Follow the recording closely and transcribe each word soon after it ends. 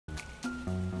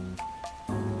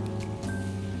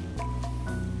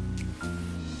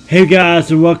Hey guys,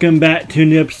 and welcome back to a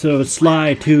new episode of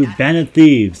Sly 2 Band of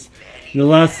Thieves. In the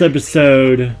last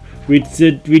episode, we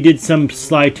did some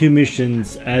Sly 2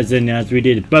 missions, as we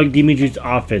did bug Dimitri's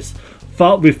office.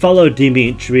 We followed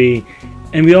Dimitri,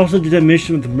 and we also did a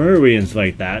mission with Murray and stuff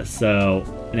like that.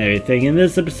 And everything. In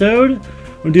this episode,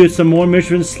 we'll do some more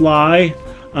missions with Sly.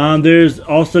 There's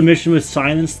also a mission with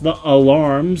Silence the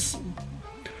Alarms.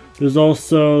 There's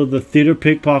also the theater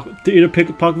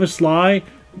pickpocket with Sly,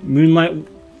 Moonlight.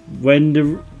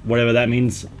 Whatever that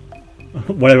means,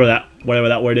 whatever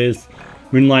that word is,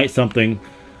 Moonlight something,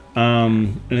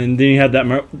 and then you have that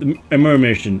murder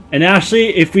mission. And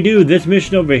actually, if we do this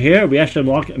mission over here, we actually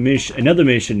unlock another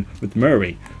mission with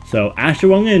Murray. So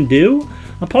actually, what I'm gonna do,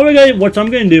 I'm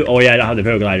gonna do. Oh yeah, I don't have the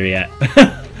paraglider yet.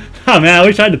 Oh man, I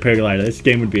wish I had the paraglider. This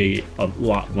game would be a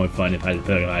lot more fun if I had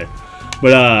the paraglider.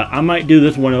 But I might do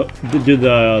this one.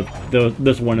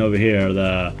 This one over here.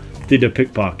 The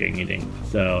pickpocketing.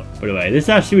 So, by the way, this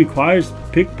actually requires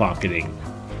pickpocketing,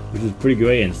 which is pretty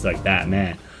great and stuff like that,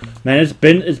 man. It's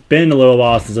been a little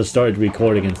while since I started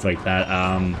recording and stuff like that.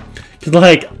 Cause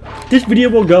like this video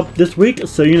will go up this week,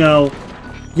 so you know,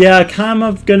 yeah, kind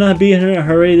of gonna be in a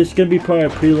hurry. This is gonna be probably a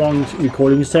pretty long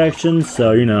recording section,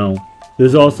 so you know,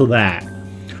 there's also that.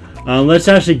 Let's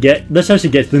actually get to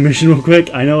the mission real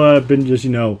quick. I know I've been just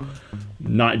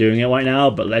not doing it right now,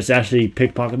 but let's actually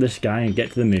pickpocket this guy and get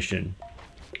to the mission.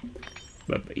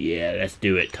 But yeah, let's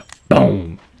do it.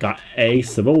 Boom! Got a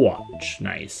civil watch.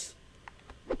 Nice.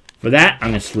 For that, I'm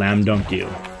gonna slam dunk you.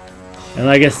 And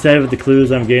like I said, with the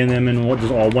clues I'm getting them in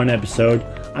just all one episode,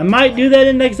 I might do that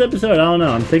in the next episode. I don't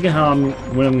know. I'm thinking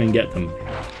when I'm gonna get them.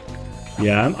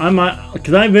 Yeah, I might,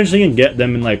 because I'm eventually gonna get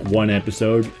them in like one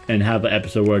episode and have an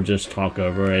episode where I just talk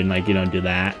over and like do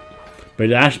that.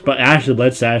 But actually,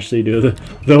 let's actually do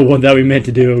the one that we meant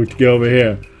to do to go over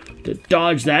here. To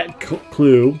dodge that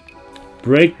clue,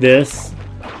 break this.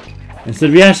 And so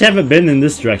we actually haven't been in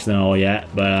this direction at all yet.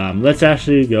 But let's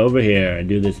actually go over here and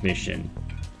do this mission.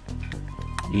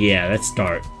 Yeah, let's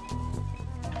start.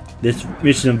 This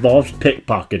mission involves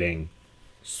pickpocketing.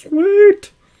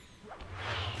 Sweet!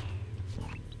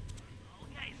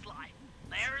 Okay, Sly.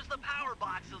 There's the power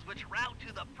boxes which route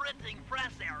to the printing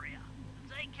press area.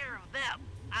 Take care of them.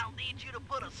 I'll need you to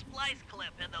put a splice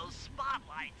clip in those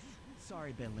spotlights.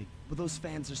 Sorry, Bentley, but those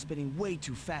fans are spinning way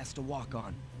too fast to walk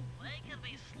on. They can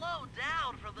be slowed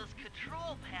down from this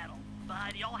control panel,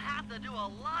 but you'll have to do a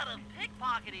lot of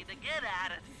pickpocketing to get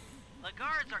at it. The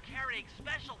guards are carrying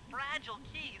special fragile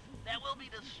keys that will be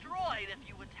destroyed if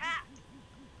you attack.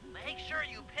 Make sure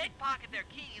you pickpocket their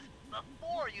keys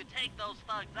before you take those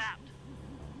thugs out.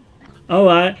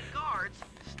 Alright. Guards,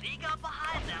 sneak up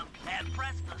behind them and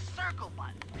press the circle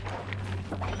button.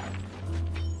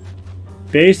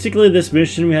 Basically, this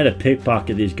mission we had to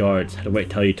pickpocket these guards. Had to wait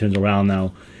till he turns around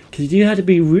now, because you had to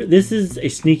be. This is a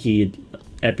sneaky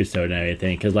episode and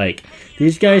everything, because like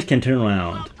these guys can turn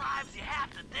around. Sometimes you have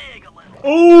to dig a little.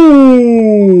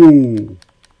 Oh!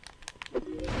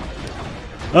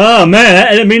 Oh man,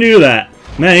 I didn't mean to do that.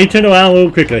 Man, he turned around a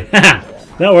little quickly. Haha,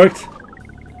 that worked.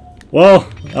 Well,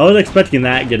 I was expecting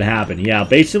that to happen. Yeah,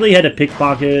 basically had to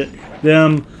pickpocket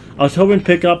them. I was hoping to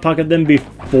pickpocket them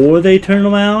before they turned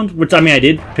around. Which, I mean, I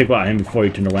did pickpocket him before he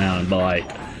turned around. But, like,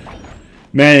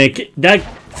 man, that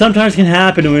sometimes can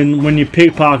happen when you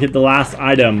pickpocket the last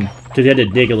item. Because you had to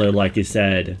dig a little, like you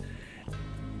said.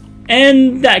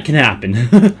 And that can happen.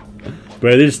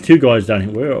 But there's two guards down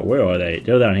here. Where are they?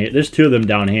 They're down here. There's two of them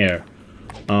down here.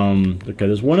 Okay,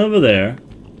 there's one over there.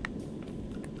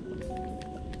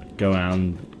 Go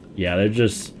around. Yeah, they're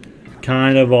just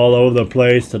kind of all over the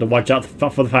place, so to watch out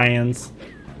for the fans.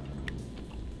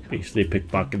 Basically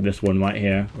pickpocket this one right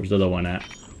here. Where's the other one at?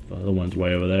 The other one's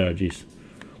way over there. Jeez.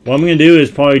 What I'm gonna do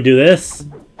is probably do this.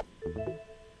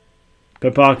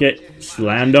 Pickpocket,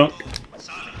 slam dunk,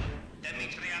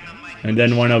 and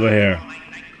then one over here.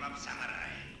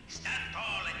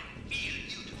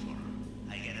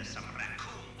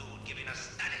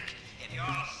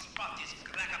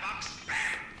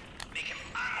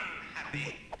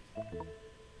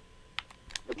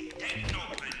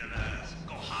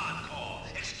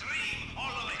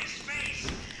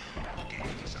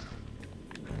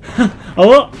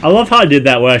 I love how I did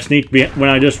that where when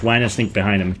I just ran and sneaked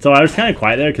behind him. So I was kind of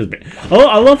quiet there because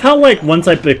I love how like once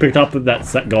I picked up with that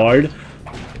set guard,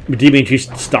 Dimitri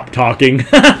stopped talking.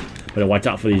 But watch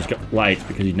out for these lights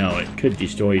because you know it could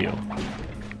destroy you.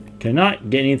 Can I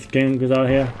get anything out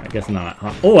here? I guess not.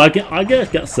 Huh? Oh, I guess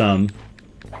got some.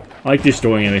 I like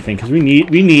destroying everything because we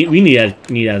need as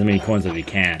many coins as we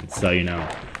can. So you know,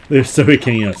 so we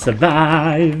can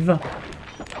survive.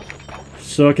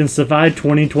 So I can survive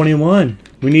 2021.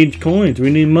 We need coins. We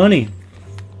need money.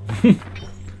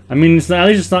 I mean, it's not, at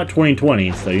least it's not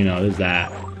 2020, so you know, there's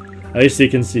that. At least you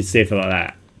can see safe about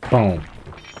that. Boom.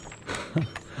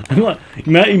 I'm like,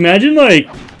 imagine like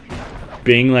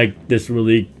being like this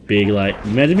really big, like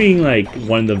imagine being like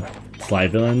one of the Sly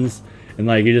villains, and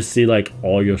like you just see like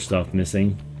all your stuff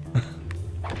missing,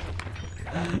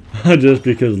 just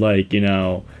because like, you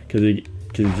know, because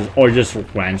just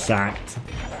ransacked.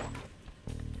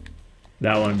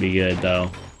 That wouldn't be good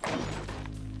though.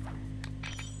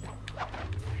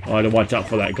 Oh, I have to watch out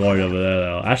for that guard over there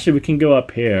though. Actually, we can go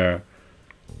up here,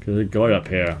 because there's a guard up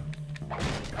here.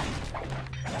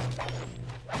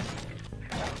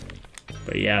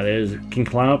 But yeah, can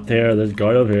climb up there. There's a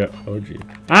guard over here. Oh gee.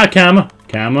 Ah,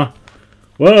 camera.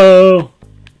 Whoa.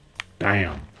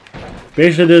 Bam.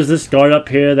 Basically, there's this guard up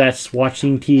here that's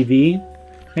watching TV.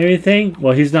 Everything.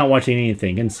 Well, he's not watching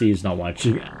anything. You can see he's not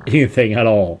watching anything at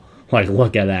all. Like,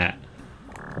 look at that.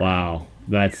 Wow.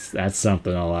 That's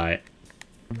something alright.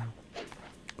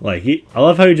 Like, I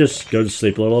love how he just goes to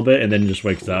sleep a little bit and then just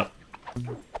wakes up.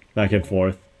 Back and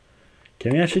forth.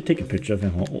 Can we actually take a picture of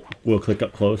him? We'll click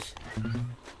up close.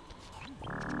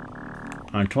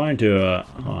 I'm trying to,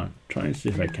 hold on. Trying to see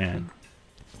if I can.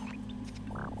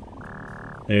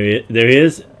 There he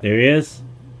is.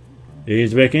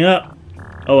 He's waking up.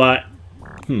 Oh, I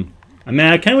mean,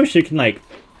 I kind of wish you can, like,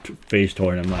 face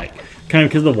toward him, like, kind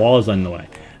of because the wall is on the way.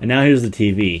 And now here's the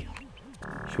TV.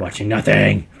 He's watching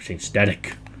nothing. Watching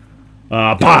static.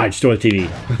 I stole the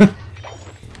TV.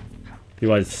 He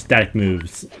was static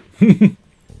moves.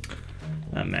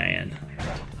 Oh man.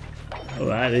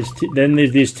 Alright, then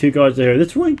there's these two guards here.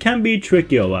 This one can be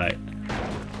tricky, alright.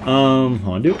 Hold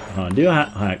on,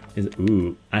 is it,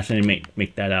 ooh, actually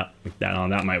make that up. Make that on,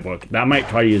 that might work. That might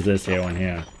try to use this here one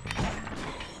here.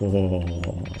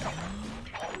 Oh.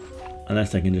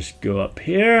 Unless I can just go up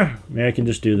here. Maybe I can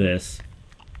just do this.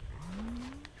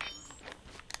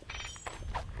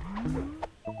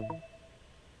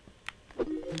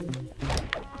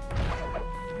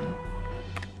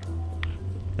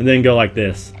 And then go like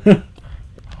this.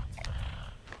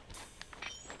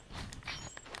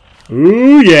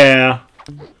 Ooh, yeah.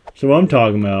 So what I'm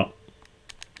talking about.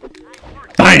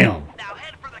 Bam! Now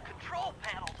head for the control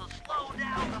panel to slow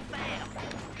down the fan.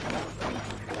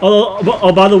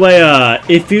 Oh, by the way,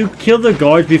 if you kill the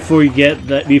guards before you get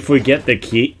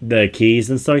the keys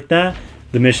and stuff like that,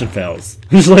 the mission fails.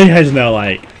 Just let you guys know,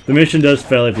 like, the mission does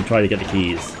fail if you try to get the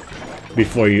keys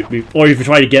before or if you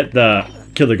try to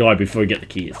kill the guard before you get the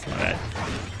keys. Alright.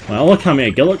 Well, look how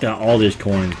many. Look at all these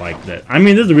coins like that. I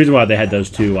mean, there's a reason why they had those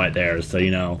two right there. So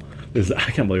you know,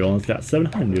 I can't believe I almost got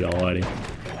 700 already.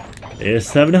 There's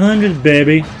 700,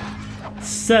 baby.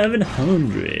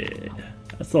 700.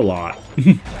 That's a lot.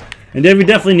 And then we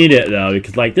definitely need it though,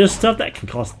 because like there's stuff that can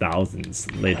cost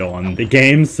thousands later on in the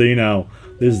game. So you know,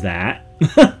 there's that.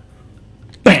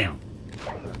 Bam.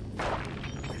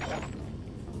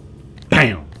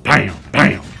 Bam. Bam.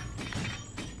 Bam.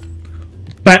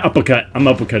 Bam. Uppercut. I'm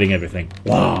uppercutting everything.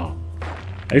 Wow.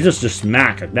 I just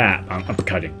smack like that. I'm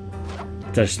uppercutting.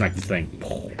 Just smack this thing.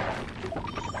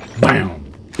 Bam.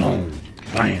 Boom.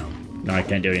 Bam. No, I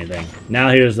can't do anything. Now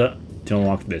here's to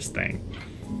unlock this thing.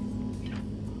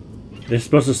 They're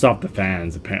supposed to stop the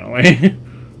fans, apparently.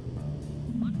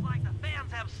 Looks like the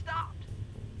fans have stopped.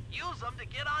 Use them to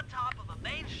get on top of the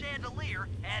main chandelier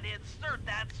and insert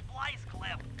that splice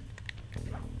clip.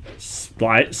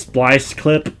 Splice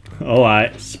clip?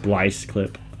 Alright, splice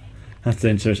clip. That's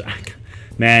interesting.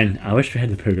 Man, I wish we had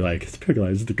the pergolide, because the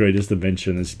pergolide is the greatest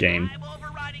invention in this game. I'm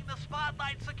overriding the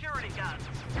spotlight security guns.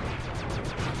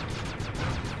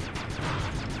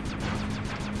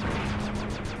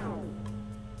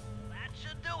 That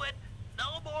should do it.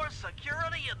 No more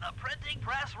security in the printing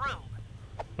press room.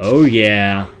 Oh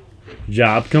yeah.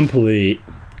 Job complete.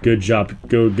 Good job.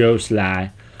 Go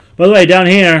Sly. By the way, down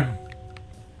here,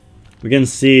 we can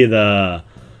see the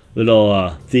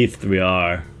little thief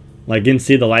 3R. Like, you can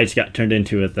see the lights got turned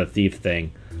into the thief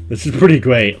thing. This is pretty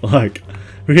great. Look,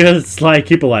 we got Sly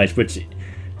Keeper lights, which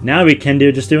now we can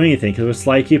just do anything because we're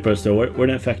Sly Keeper, so it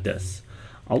wouldn't affect us.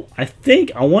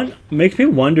 Makes me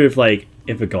wonder if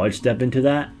a guard step into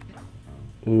that.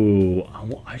 Ooh,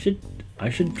 I should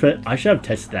have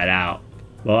tested that out.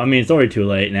 Well, I mean, it's already too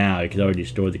late now. You could already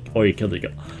killed the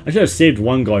guard. I should have saved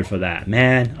one guard for that.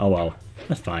 Man, oh well,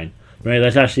 that's fine. Right,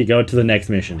 let's actually go to the next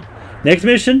mission. Next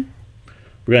mission,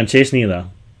 we're gonna chase Neyla.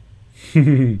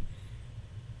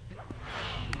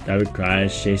 That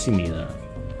requires chasing Neyla.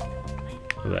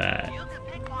 Right. You can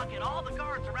pickpocket all the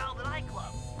guards around the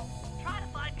nightclub. Try to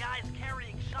find guys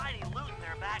carrying shiny loot in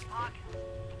their back pockets.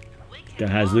 Guy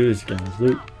has loot. For a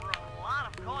lot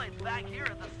of coins back here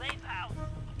at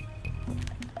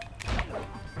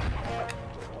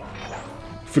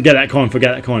Forget that coin,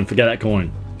 forget that coin, forget that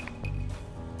coin.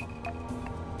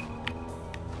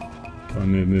 Come on,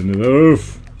 move, move, move,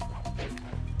 move.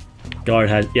 Guard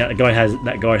has, yeah, that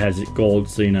guard has gold,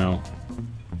 so you know.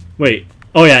 Wait,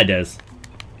 oh yeah, it does.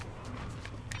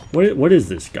 What is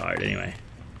this guard anyway?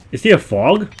 Is he a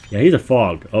fog? Yeah, he's a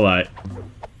fog. All right.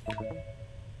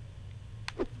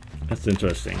 That's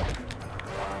interesting.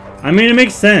 I mean, it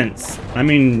makes sense. I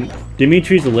mean,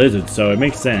 Dimitri's a lizard, so it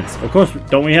makes sense. Of course,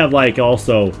 don't we have like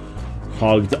also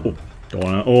hogs? Oh, don't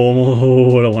wanna.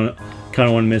 Oh, I don't wanna. Kind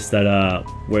of want to miss that.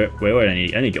 Where I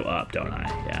need to go up, don't I?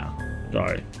 Yeah.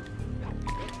 Sorry.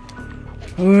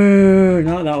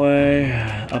 Not that way.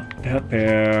 Up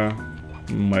here.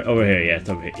 Wait, over here. Yeah, it's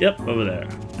over here. Yep, over there.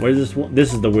 Where's this one?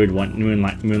 This is the weird one. The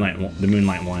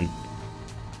moonlight one.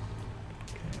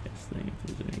 Okay, let's see if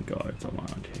there's any guards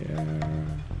around here.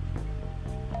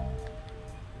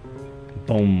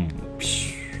 Boom.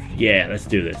 Yeah, let's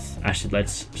do this. Actually,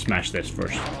 let's smash this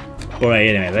first. Alright,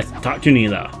 anyway, let's talk to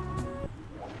Neyla.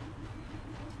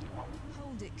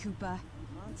 Hold it, Cooper.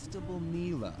 Constable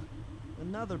Neyla.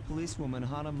 Another policewoman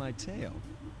hot on my tail.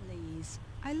 Please.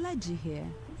 I led you here.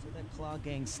 So that Claw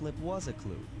Gang slip was a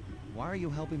clue. Why are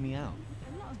you helping me out?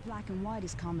 A lot of black and white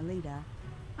is Carmelita.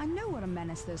 I know what a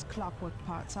menace those clockwork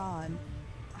parts are, and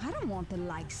I don't want the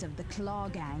likes of the Claw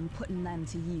Gang putting them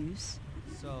to use.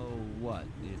 So what?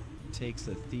 It takes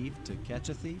a thief to catch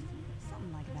a thief?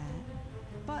 Something like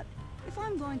that. But if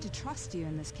I'm going to trust you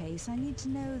in this case, I need to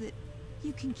know that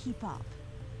you can keep up.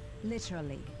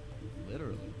 Literally.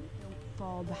 Literally? Don't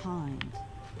fall behind.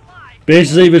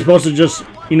 Basically, we're supposed to just,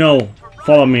 you know,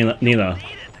 follow me, Neyla.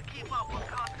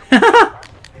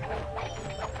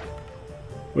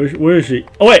 Where is she?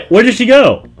 Oh wait, where did she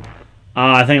go?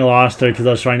 I think I lost her because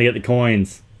I was trying to get the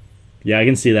coins. Yeah, I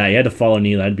can see that. You had to follow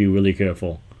Neyla. I'd be really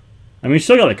careful. I mean, you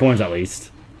still got the coins at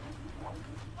least.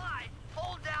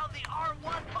 Hold down the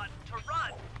R1 button to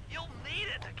run. You'll need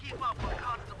it to keep up with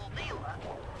Constable Neyla.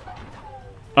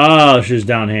 Oh, she's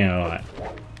down here. Alright.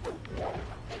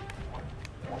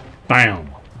 Bam.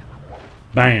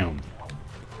 Bam.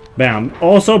 Bam.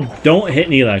 Also, don't hit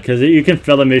Neyla, because you can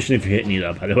fail the mission if you hit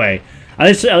Neyla, by the way. At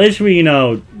least we, you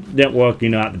know, didn't work, you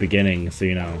know, at the beginning, so,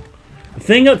 you know. The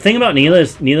thing about Neyla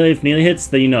is, if Neyla hits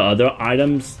the, you know, other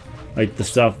items, like the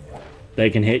stuff they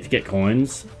can hit to get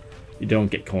coins, you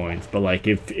don't get coins. But, like,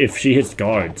 if she hits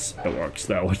guards, it works,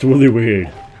 though. It's really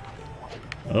weird.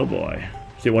 Oh, boy.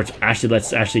 See, watch, actually,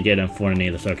 let's actually get in front of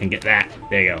Neyla so I can get that.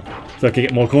 There you go. So I can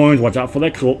get more coins. Watch out for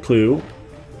that clue.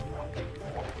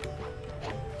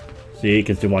 See, you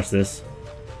can still watch this.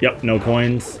 Yep, no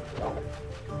coins.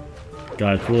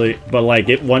 God, it's really, but like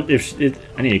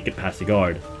I need to get past the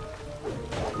guard.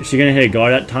 Is she gonna hit a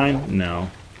guard that time? No,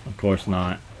 of course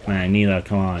not. Man, Neyla,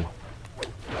 come on.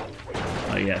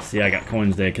 Oh yeah, see, I got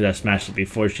coins there because I smashed it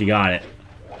before she got it.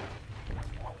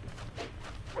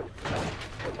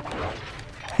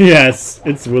 Yes,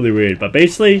 it's really weird, but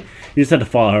basically, you just have to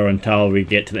follow her until we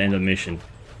get to the end of the mission.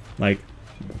 Like,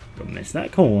 don't miss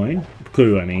that coin.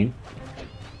 Clue, I mean.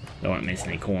 Don't want to miss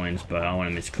any coins, but I don't want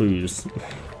to miss clues.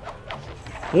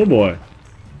 Oh boy.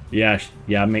 Yeah,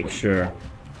 make sure.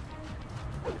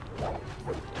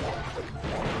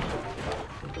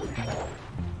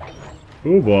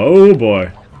 Oh boy, oh boy.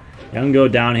 You can go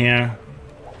down here.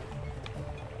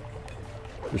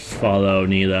 Just follow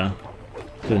Neyla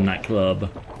to the nightclub.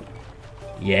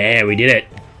 Yeah, we did it.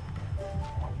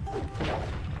 Well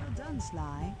done,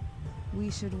 Sly. We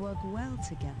should work well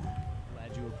together.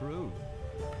 Glad you approve.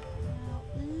 Now,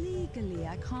 legally,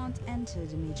 I can't enter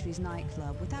Dimitri's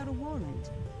nightclub without a warrant.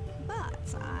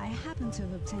 But I happen to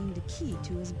have obtained a key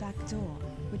to his back door,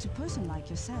 which a person like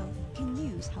yourself can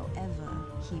use however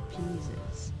he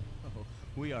pleases. Oh,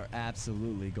 we are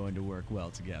absolutely going to work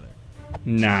well together.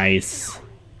 Nice.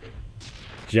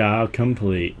 Job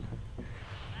complete.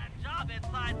 That job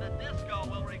inside the disco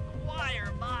will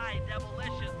require my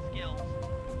demolition skills.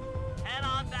 Head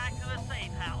on back to the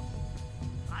safe house.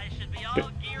 I should be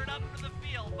all geared up for the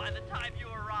field by the time you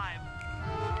arrive.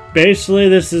 Basically,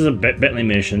 this is a Bentley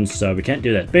mission, so we can't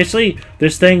do that. Basically,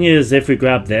 this thing is if we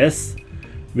grab this,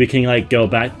 we can like go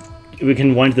back. We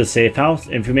can run to the safe house.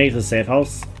 If we make it to the safe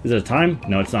house, is it a time?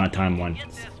 No, it's not a time one. Get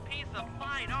this piece of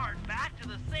fine art back to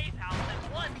the safe house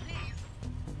in one piece.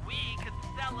 We could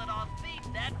sell it on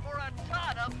ThiefNet for a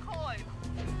ton of coins.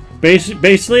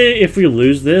 Basically, if we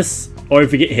lose this, or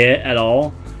if we get hit at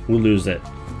all, we'll lose it.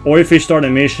 Or if we start a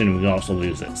mission, we can also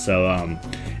lose it. So,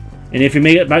 and if we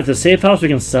make it back to the safe house, we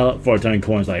can sell it for a ton of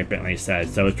coins, like Bentley said.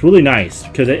 So it's really nice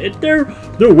because they're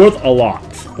worth a lot.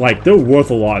 Like they're worth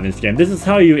a lot in this game. This is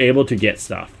how you're able to get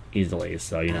stuff easily.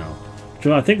 So you know, which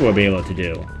I think we'll be able to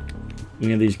do.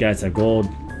 any of these guys have gold.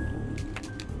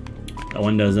 That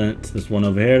one doesn't. This one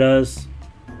over here does.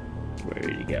 Where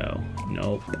did he go?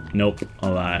 Nope. Nope.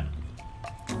 Alright.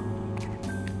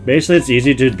 Basically, it's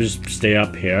easy to just stay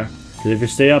up here. Because if you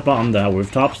stay up on the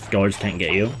rooftops, the guards can't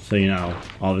get you. So, you know,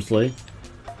 obviously.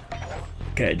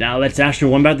 Okay, now let's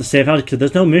actually run back to the safe house. Because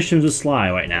there's no missions with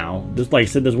Sly right now. Just like I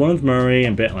said, there's one with Murray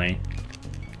and Bentley.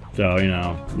 So, you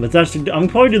know. Let's actually... I'm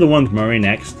probably do the one with Murray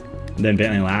next. And then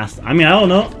Bentley last. I mean, I don't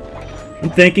know. I'm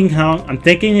thinking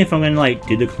if I'm gonna like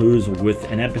do the clues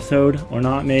with an episode or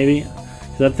not, maybe.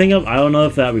 Cause I don't know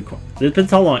if that it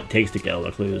depends how long it takes to get all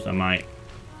the clues. I might.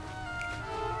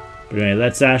 But anyway,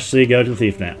 let's actually go to the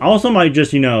thief net. I also might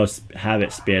just, you know, have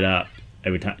it sped up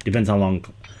every time. Depends how long.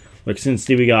 Like since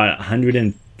we got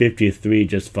 153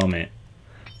 just from it.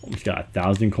 Almost got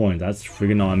 1,000 coins. That's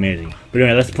freaking amazing. But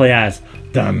anyway, let's play as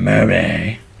the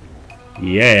Murray.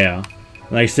 Yeah.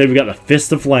 Like I said, we got the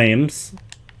Fist of Flames,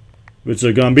 which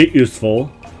are gonna be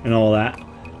useful and all that.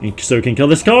 And so we can kill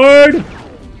this card.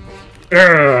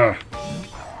 Urgh.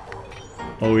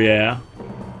 Oh yeah.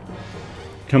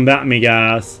 Come back at me,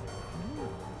 guys.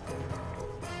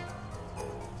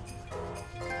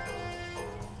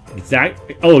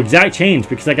 Exact change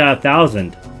because I got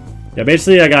 1,000. Yeah,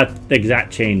 basically I got the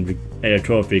exact change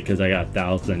trophy because I got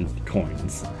 1,000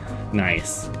 coins.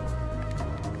 Nice.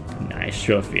 Nice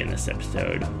trophy in this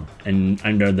episode. And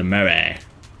under the Murray.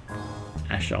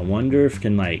 Actually, I wonder if I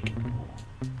can, like...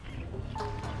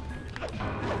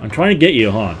 I'm trying to get you,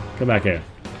 hold on. Come back here.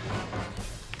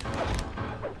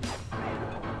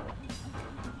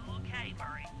 Okay,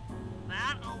 Murray.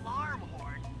 That alarm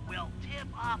horn will tip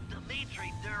off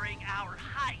Dimitri during our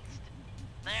heist.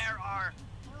 There are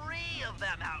 3 of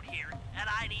them out here, and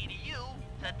I need you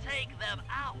to take them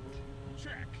out.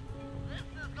 Check. This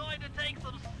is going to take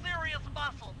some serious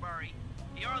muscle, Murray.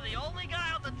 You're the only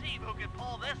guy on the team who can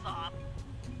pull this off.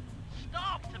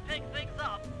 Stop to pick things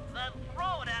up, then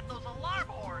throw it at those alarm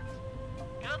horns.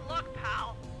 Good luck,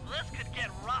 pal. This could get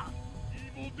rough.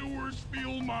 Evildoers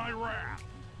feel my wrath.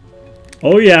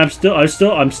 Oh yeah, I'm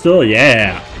still,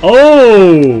 yeah.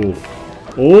 Oh!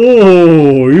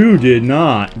 Oh, you did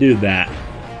not do that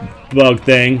bug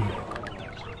thing.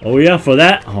 Oh yeah, for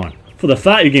that, hold on. For the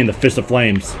fact you gained the Fist of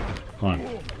Flames. Hold on.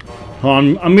 Hold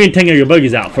on, I'm gonna take your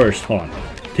buggies out first. Hold on.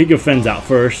 Take your friends out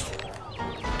first.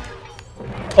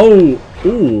 Oh,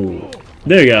 ooh,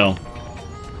 there you go.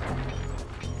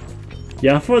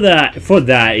 Yeah, for that,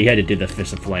 you had to do the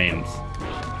Fist of Flames.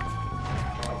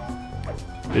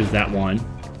 There's that one.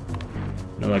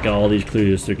 Now look at all these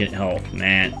clues to get health,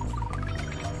 man.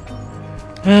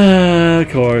 Of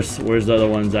course. Where's the other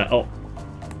ones at? Oh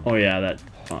yeah, that.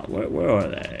 Where are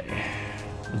they?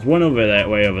 There's one over that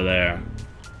way over there.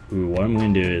 Ooh, what I'm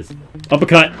gonna do is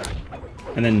uppercut,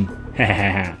 and then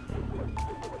ha.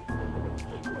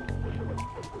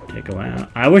 Take a while.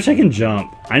 I wish I can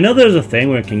jump. I know there's a thing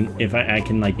where I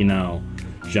can like, you know,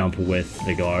 jump with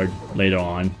the guard later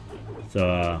on.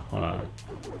 So hold on.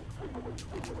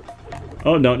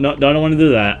 Oh no, I don't want to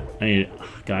do that.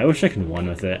 God, I wish I could win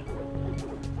with it.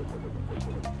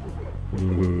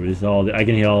 Ooh, this all. I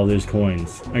can hear all those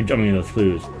coins. I mean those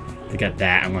clues. Look at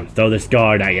that. I'm gonna throw this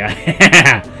guard at you.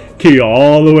 Kill you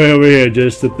all the way over here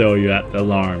just to throw you at the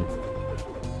alarm.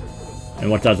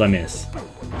 And what does I miss?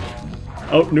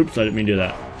 Oh, nope, I didn't mean to do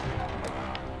that.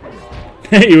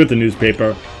 Hit you with the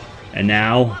newspaper. And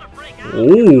now...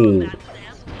 Oh!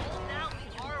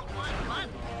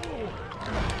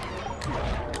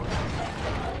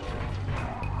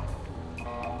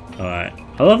 Alright.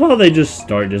 I love how they just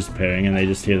start disappearing and they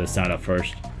just hear the sound at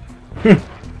first.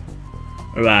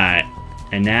 Alright.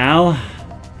 And now...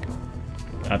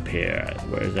 Up here.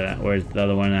 Where's that? Where's the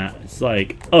other one at? It's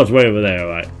like... Oh, it's way over there,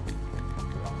 alright.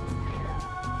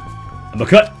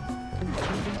 Uppercut!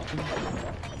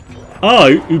 Oh,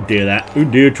 you do that. You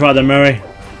do try the Murray.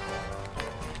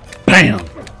 Bam!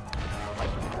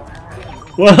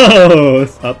 Whoa!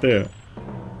 It's up there.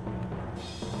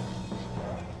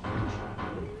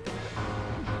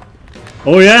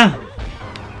 Oh yeah?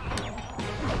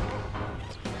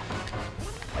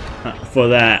 For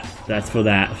that. That's for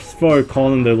that. It's for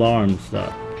calling the alarm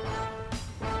stuff.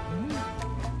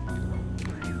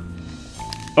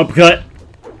 Uppercut!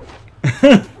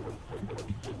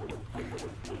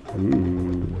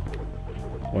 Ooh.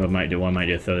 What I might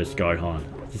do, throw this guard on.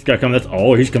 This guy coming,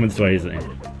 oh, he's coming this way, isn't he?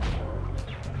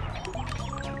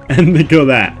 And then kill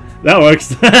that. That works.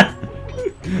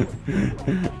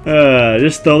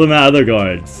 Just throw them at other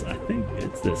guards. I think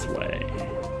it's this way.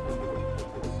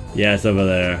 Yeah, it's over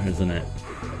there, isn't it?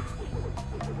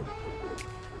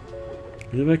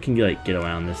 Maybe I can like get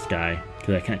around this guy,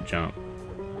 because I can't jump.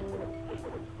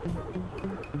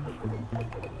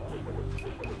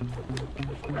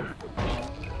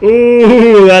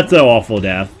 Ooh, that's an awful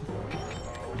death.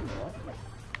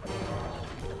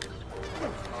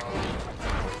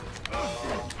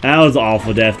 That was an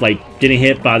awful death, like getting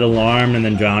hit by the alarm and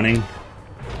then drowning.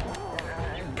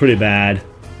 Pretty bad.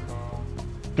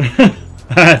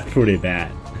 That's pretty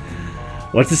bad.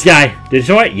 What's this guy? Did it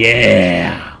show it?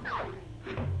 Yeah.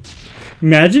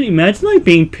 Imagine like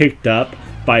being picked up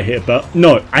by Hippo.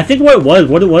 No, I think what it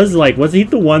was like, was he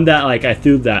the one that like I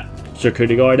threw that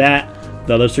security guard at?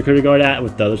 The other security guard at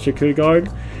with the other security guard?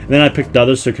 And then I picked the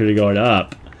other security guard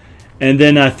up. And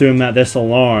then I threw him at this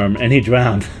alarm and he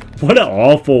drowned. What an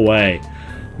awful way.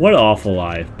 What an awful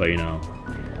life, but you know.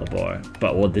 Oh boy.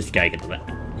 But will this guy get to that?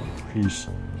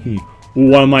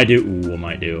 What might do? Ooh, what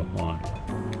might do? Hold on.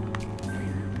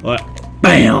 What?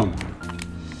 Bam!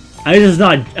 At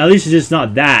least it's just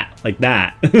not that. Like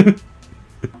that.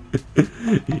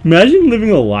 Imagine living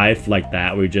a life like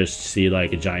that where you just see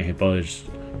like a giant hippo just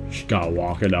got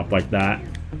walking up like that.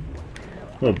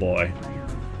 Oh boy.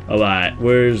 Alright,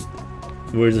 where's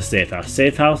the safe house?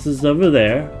 Safe house is over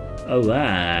there.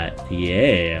 Alright,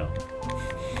 yeah.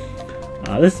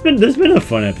 This has been a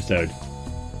fun episode.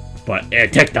 But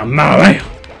it took the melee.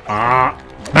 Bam!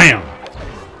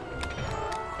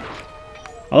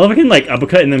 I love I can like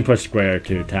uppercut and then push square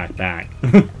to attack back.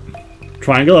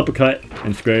 Triangle uppercut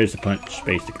and square is to punch,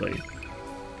 basically.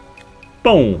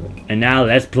 Boom! And now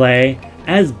let's play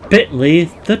as Bentley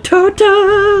the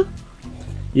Turtle!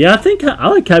 Yeah, I think I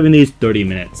like having these 30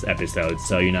 minutes episodes,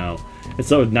 so you know, it's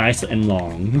so nice and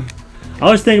long.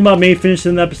 I was thinking about maybe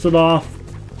finishing the episode off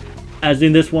as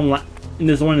in this one in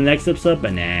the next episode,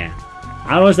 but nah.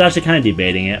 I was actually kind of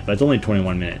debating it, but it's only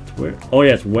 21 minutes. Where? Oh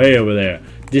yeah, it's way over there.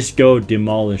 Disco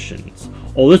Demolitions.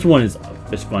 Oh, this one is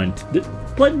fun.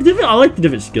 I like the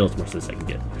different skills. What's this I can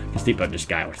get? I can sleep up this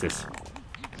guy. What's this?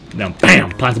 Now,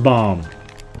 bam! Plants a bomb.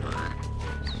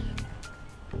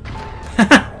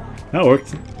 That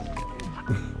worked.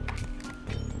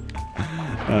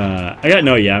 I got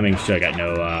no. Yeah, I'm making sure I got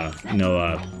no.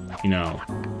 You know,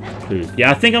 clues.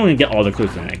 Yeah, I think I'm gonna get all the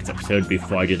clues in the next episode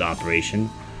before I do the operation.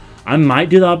 I might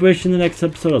do the operation in the next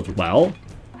episode as well.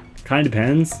 Kind of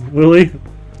depends, really.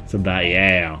 So that,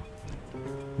 yeah.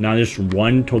 Now just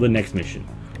run to the next mission.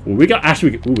 Well, we got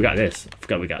we got this. I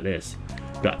forgot we got this.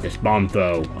 We got this bomb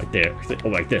throw right there. Oh,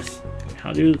 like this.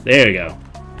 How do? There you go.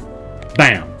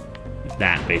 Bam.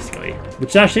 That basically,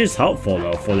 which actually is helpful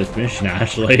though for this mission.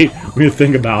 Actually, when you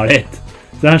think about it,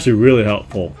 it's actually really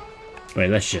helpful. But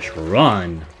let's just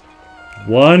run.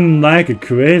 Run like a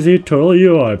crazy turtle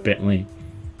you are, Bentley.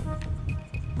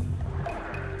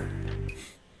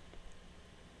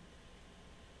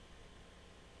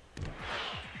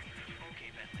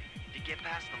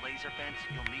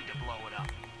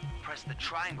 Press the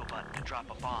triangle button to drop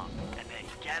a bomb, and then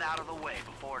get out of the way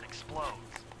before it explodes.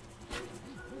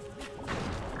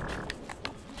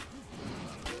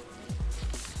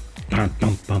 I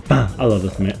love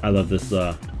this. I love this.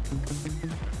 I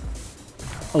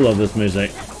love this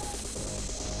music.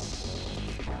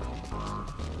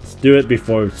 Let's do it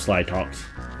before Sly talks.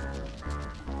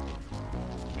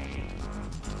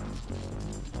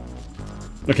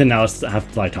 Okay, now let's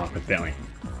have Sly talk with Bentley.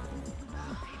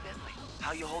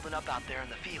 How you holding up out there in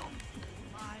the field?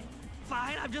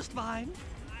 Fine, I'm just fine.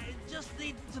 I just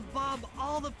need to bomb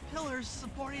all the pillars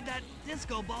supporting that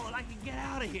disco ball and I can get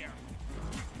out of here.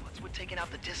 What's with taking out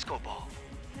the disco ball?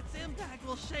 Its impact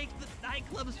will shake the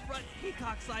nightclub's front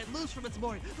peacock side loose from its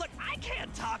mooring. Look, I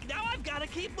can't talk now. I've got to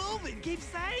keep moving, keep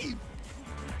safe.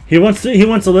 He wants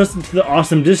to listen to the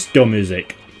awesome disco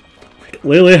music.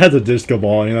 Lily has a disco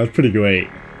ball, you know, it's pretty great.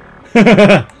 Look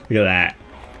at that.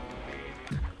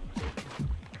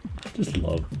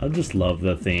 I just love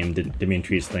the theme,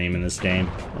 Dimitri's theme in this game.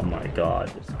 Oh my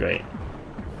god, it's great.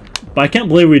 But I can't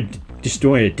believe we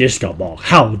destroyed a disco ball.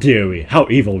 How dare we? How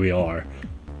evil we are.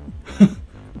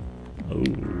 Oh.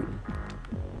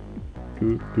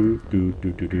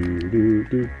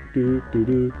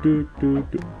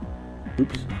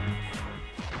 Oops.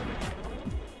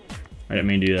 I didn't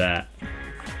mean to do that.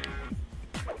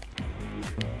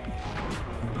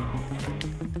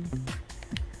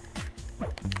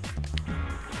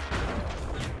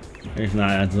 It's not,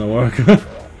 that doesn't work.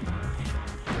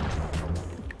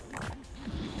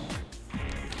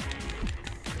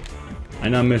 I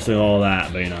know I'm missing all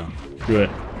that, but you know, screw it.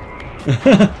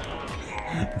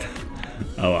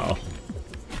 Oh well.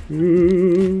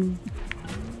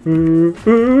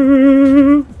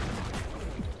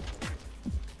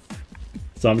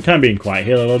 So I'm kind of being quiet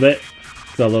here a little bit,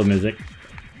 so I love music.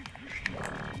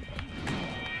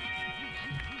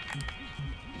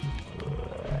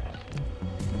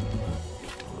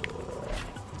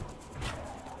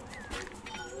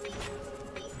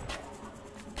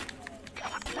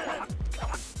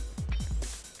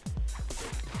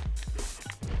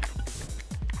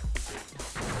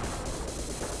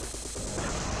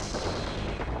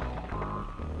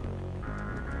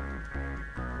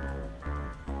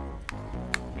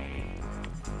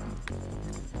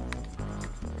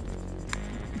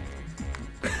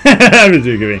 I'm just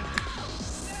kidding.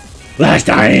 Last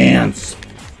dance.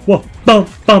 Whoa, bum,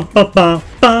 bum, bum, bum,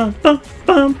 bum, bum,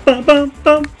 bum, bum, bum,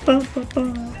 bum, bum,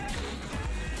 bum.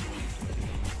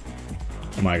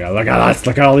 Oh my god, look at us,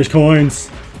 look at all these coins.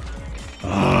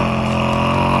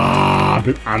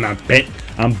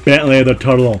 I'm Bentley the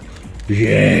Turtle.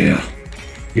 Yeah.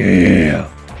 Yeah.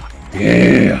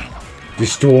 Yeah.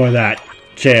 Destroy that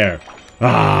chair.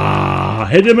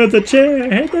 Hit him with the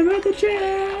chair. Hit him with the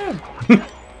chair.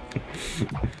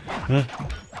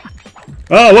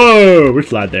 Oh, whoa. We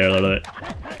slide there a little bit.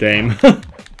 Dame.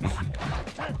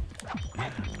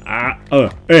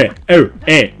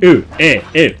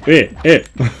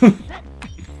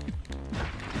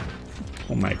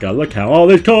 Oh my god, look how all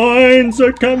these coins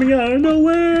are coming out of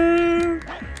nowhere!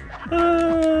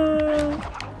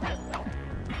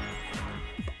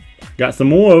 Got some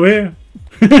more over here.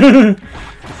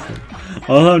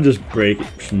 Oh, I'm just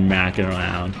smacking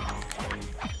around.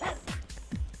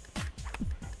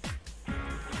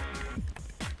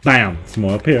 Bam! Some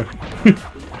more up here.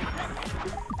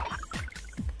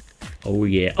 Oh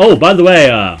yeah. Oh, by the way,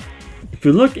 if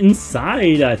you look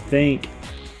inside, I think.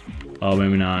 Oh,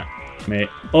 maybe not.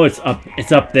 Oh, it's up.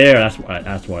 It's up there.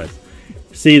 That's what.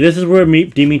 See, this is where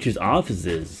Dimitri's office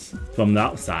is from the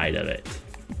outside of it.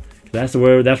 That's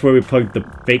where we plugged the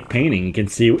fake painting. You can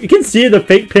see the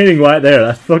fake painting right there.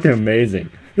 That's fucking amazing.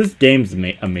 This game's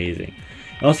amazing.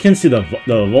 You also can see the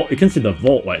vault. You can see the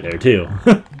vault right there too.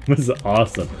 This is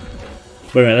awesome.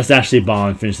 Wait a minute. Let's actually bomb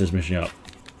and finish this mission up.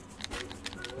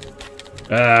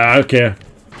 I don't care.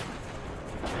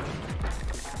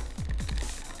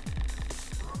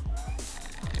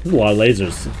 There's a lot of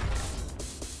lasers.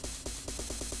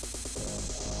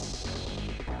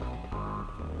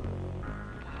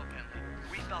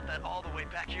 We felt that all the way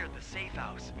back here at the safe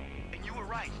house. And you were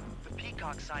right. The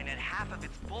peacock sign had half of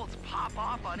its bolts pop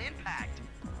off on impact.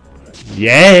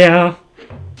 Yeah!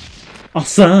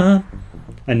 Awesome!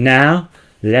 And now,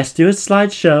 let's do a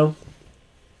slideshow.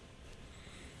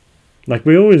 Like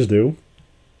we always do.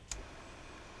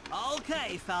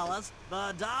 Okay, fellas.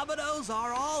 The dominoes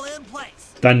are all in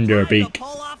place. Thunderbeak. Time to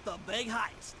pull off the big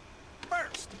heist.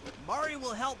 First, Murray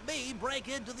will help me break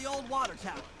into the old water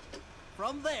tower.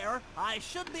 From there, I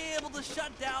should be able to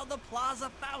shut down the plaza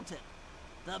fountain.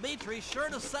 Dimitri's sure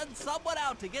to send someone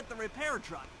out to get the repair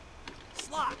truck.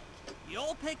 Sly,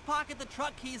 you'll pickpocket the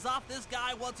truck keys off this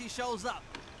guy once he shows up.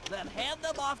 Then hand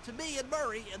them off to me and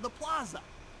Murray in the plaza.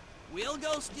 We'll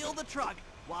go steal the truck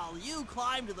while you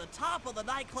climb to the top of the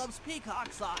nightclub's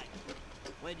peacock sign.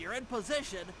 When you're in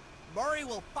position, Murray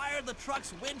will fire the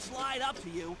truck's winch line up to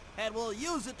you and will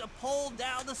use it to pull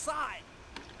down the sign.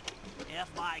 If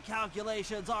my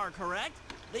calculations are correct,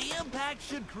 the impact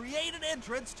should create an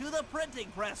entrance to the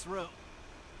printing press room.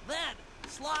 Then,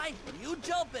 Sly, you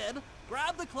jump in,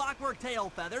 grab the clockwork tail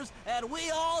feathers, and we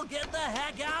all get the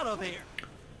heck out of here.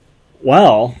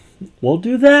 Well, we'll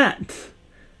do that.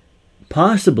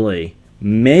 Possibly,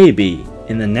 maybe,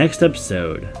 in the next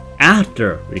episode,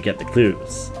 after we get the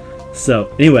clues. So,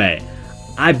 anyway,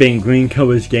 I've been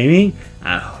GreenCobrasGaming.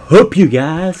 I hope you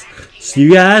guys see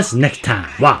you guys next time.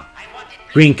 Wow.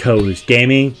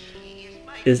 GreenCobrasGaming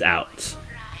is out.